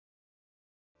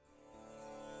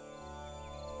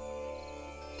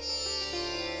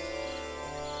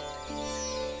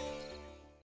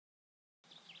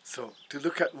So, to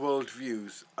look at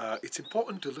worldviews, it's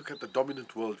important to look at the dominant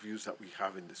worldviews that we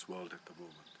have in this world at the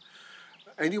moment.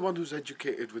 Anyone who's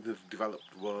educated within the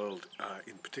developed world,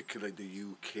 in particular the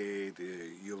UK,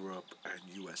 the Europe and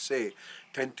USA,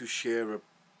 tend to share a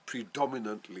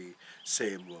predominantly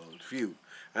same worldview.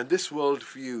 And this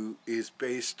worldview is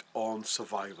based on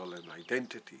survival and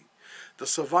identity. The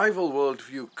survival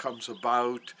worldview comes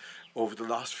about over the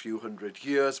last few hundred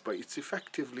years, but it's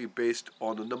effectively based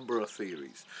on a number of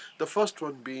theories. The first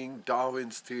one being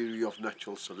Darwin's theory of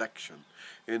natural selection,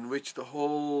 in which the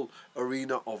whole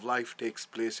arena of life takes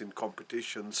place in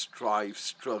competition, strife,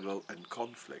 struggle, and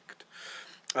conflict.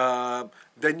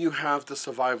 Then you have the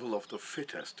survival of the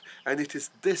fittest, and it is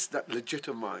this that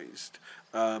legitimized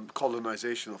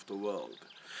colonization of the world.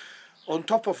 On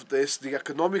top of this, the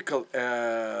economical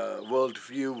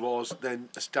worldview was then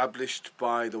established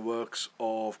by the works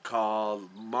of Karl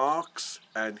Marx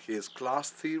and his class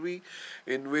theory,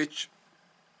 in which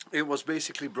it was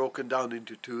basically broken down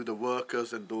into two: the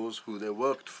workers and those who they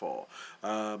worked for,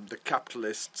 the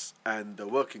capitalists and the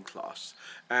working class.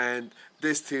 And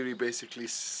this theory basically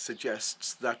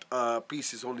suggests that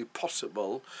peace is only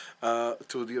possible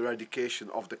through the eradication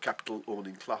of the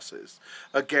capital-owning classes.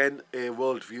 Again, a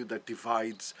worldview that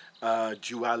divides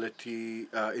duality,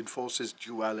 enforces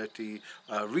duality,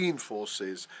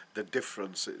 reinforces the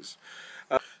differences.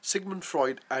 Sigmund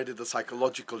Freud added the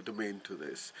psychological domain to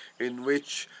this, in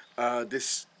which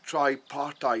this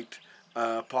tripartite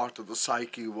part of the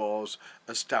psyche was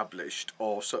established,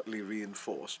 or certainly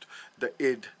reinforced: the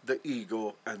id, the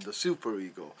ego, and the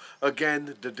superego.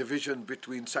 Again, the division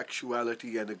between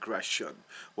sexuality and aggression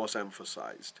was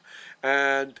emphasized.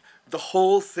 And the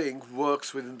whole thing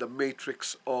works within the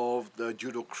matrix of the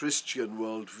Judeo-Christian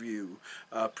worldview,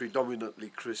 predominantly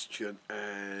Christian,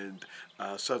 and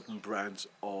certain brands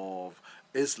of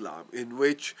Islam, in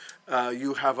which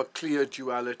you have a clear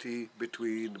duality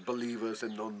between believers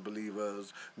and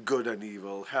non-believers, good and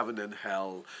evil, heaven and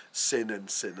hell, sin and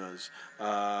sinners.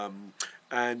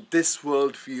 And this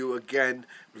worldview again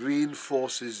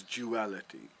reinforces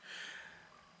duality.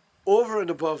 Over and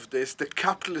above this, the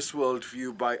capitalist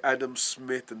worldview by Adam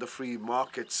Smith and the free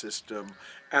market system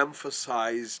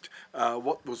emphasized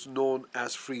what was known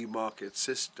as free market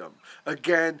system.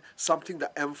 Again, something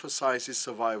that emphasizes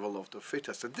survival of the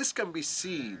fittest. And this can be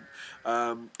seen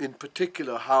in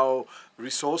particular how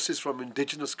resources from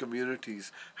indigenous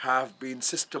communities have been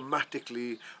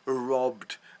systematically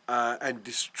robbed and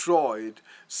destroyed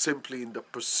simply in the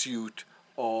pursuit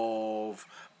of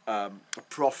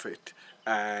profit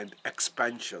and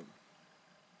expansion.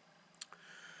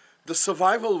 The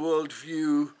survival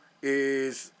worldview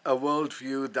is a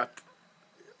worldview that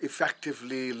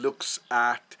effectively looks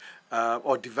at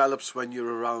or develops when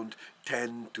you're around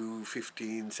 10 to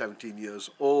 15, 17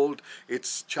 years old.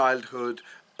 It's childhood,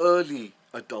 early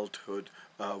adulthood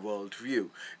worldview.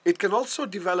 It can also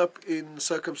develop in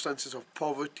circumstances of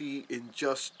poverty,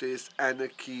 injustice,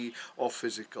 anarchy, or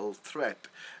physical threat.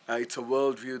 It's a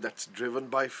worldview that's driven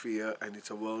by fear, and it's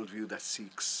a worldview that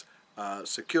seeks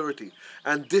security.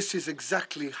 And this is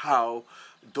exactly how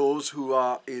those who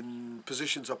are in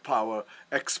positions of power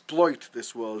exploit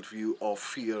this worldview of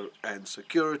fear and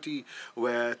security,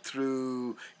 where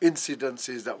through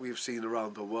incidences that we've seen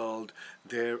around the world,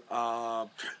 there are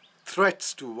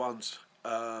threats to one's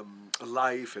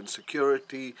life and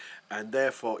security, and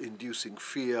therefore inducing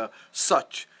fear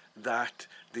such that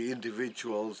the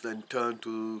individuals then turn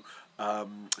to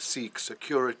seek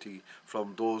security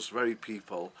from those very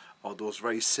people or those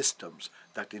very systems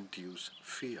that induce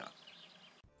fear.